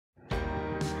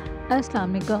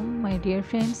Assalamu alaikum my dear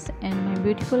friends and my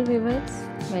beautiful viewers.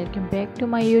 Welcome back to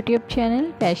my YouTube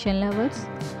channel Fashion Lovers.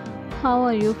 How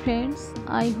are you friends?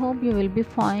 I hope you will be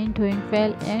fine, doing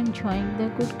well and enjoying the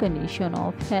good condition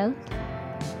of health.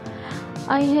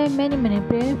 I have many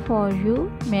prayers for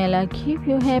you. May Allah give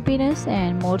you happiness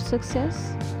and more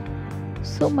success.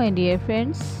 So my dear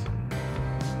friends,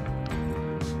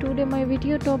 today my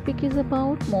video topic is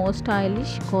about more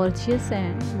stylish, gorgeous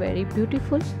and very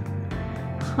beautiful,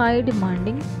 high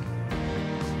demanding,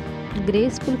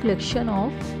 graceful collection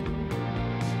of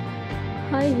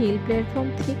high heel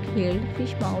platform thick heeled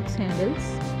fish mouth sandals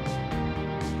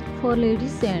for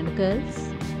ladies and girls.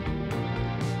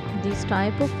 This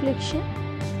type of collection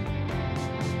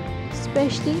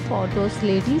especially for those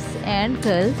ladies and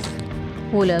girls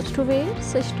who loves to wear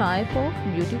such type of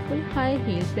beautiful high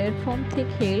heel platform thick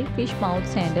heeled fish mouth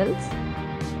sandals.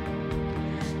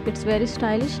 It's very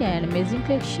stylish and amazing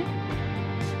collection.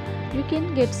 You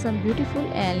can get some beautiful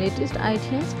and latest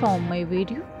ideas from my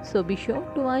video, so be sure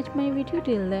to watch my video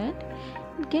till the end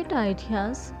and get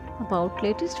ideas about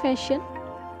latest fashion.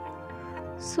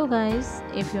 So guys,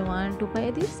 if you want to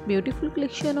buy this beautiful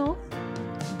collection of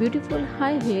beautiful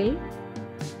high heel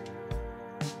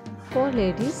for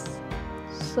ladies,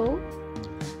 so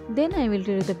then I will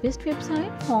tell you the best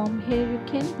website. From here you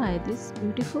can buy this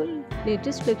beautiful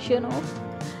latest collection of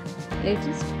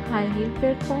latest high heel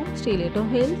platform stiletto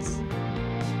heels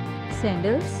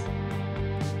sandals.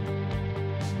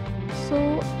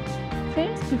 So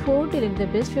friends, before telling the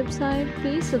best website,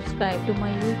 please subscribe to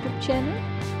my YouTube channel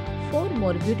for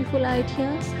more beautiful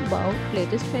ideas about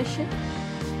latest fashion,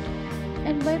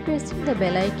 and by pressing the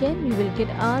bell icon you will get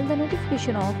all the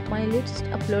notification of my latest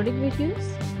uploading videos.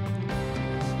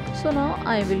 So now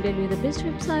I will tell you the best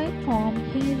website. From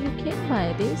here you can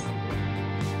buy this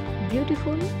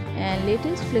beautiful and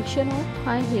latest collection of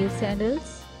high heel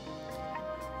sandals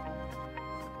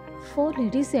for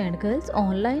ladies and girls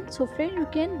online. So friend, you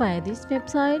can buy this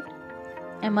website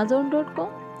amazon.com,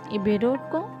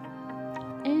 ebay.com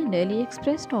and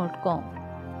aliexpress.com.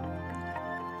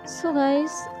 So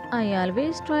guys, I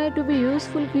always try to be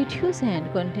useful videos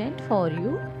and content for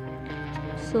you,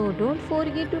 so don't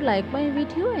forget to like my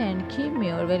video and give me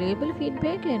your valuable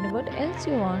feedback and what else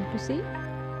you want to see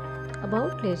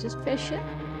about latest fashion.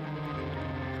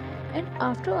 And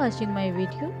after watching my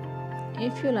video,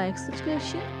 if you like such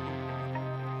collection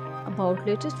about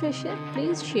latest fashion,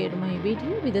 please share my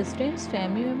video with your friends,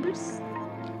 family members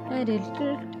and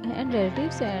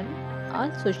relatives and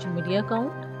all social media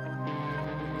account.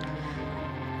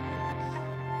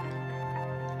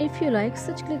 If you like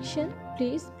such collection,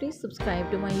 please subscribe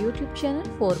to my YouTube channel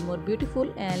for more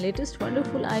beautiful and latest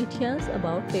wonderful ideas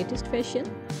about latest fashion.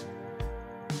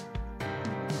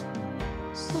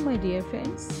 So my dear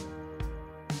friends,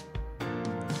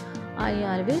 I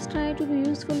always try to be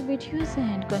useful videos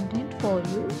and content for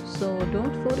you, so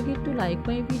don't forget to like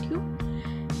my video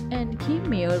and give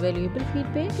me your valuable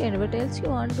feedback and what else you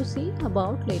want to see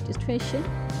about latest fashion.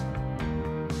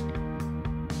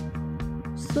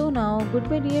 So now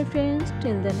goodbye dear friends,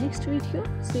 till the next video.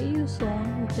 See you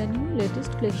soon with the new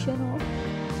latest collection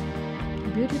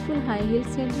of beautiful high heel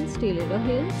sandals, stiletto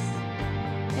heels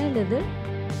and other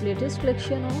latest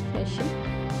collection of fashion.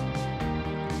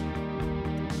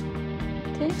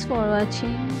 Thanks for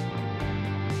watching.